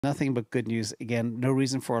Nothing but good news. Again, no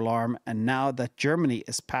reason for alarm. And now that Germany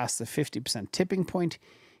is past the 50% tipping point,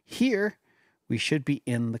 here we should be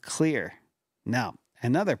in the clear. Now,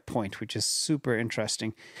 another point which is super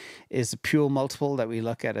interesting is the Puel multiple that we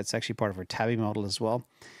look at. It's actually part of our tabby model as well.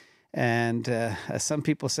 And as some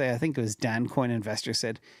people say, I think it was DanCoinInvestor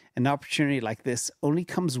said, an opportunity like this only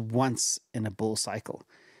comes once in a bull cycle.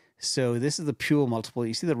 So this is the Puel multiple.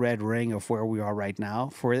 You see the red ring of where we are right now.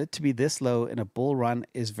 For it to be this low in a bull run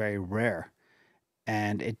is very rare.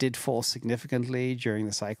 And it did fall significantly during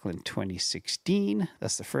the cycle in 2016.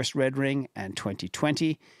 That's the first red ring. And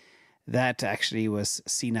 2020, that actually was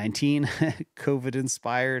C19,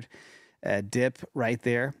 COVID-inspired dip right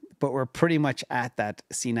there. But we're pretty much at that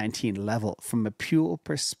C19 level from a Puel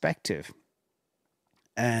perspective.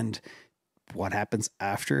 And what happens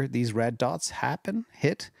after these red dots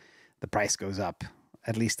hit? The price goes up.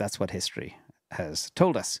 At least that's what history has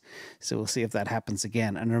told us. So we'll see if that happens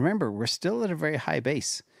again. And remember, we're still at a very high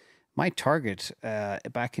base. My target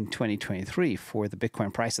back in 2023 for the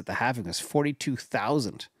Bitcoin price at the halving was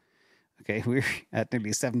 42,000. Okay, we're at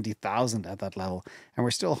nearly 70,000 at that level. And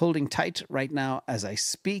we're still holding tight right now as I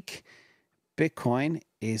speak. Bitcoin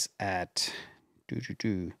is at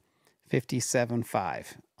 57.5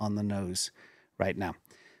 on the nose right now.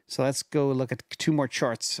 So let's go look at two more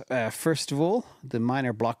charts. First of all, the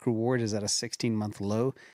minor block reward is at a 16-month low.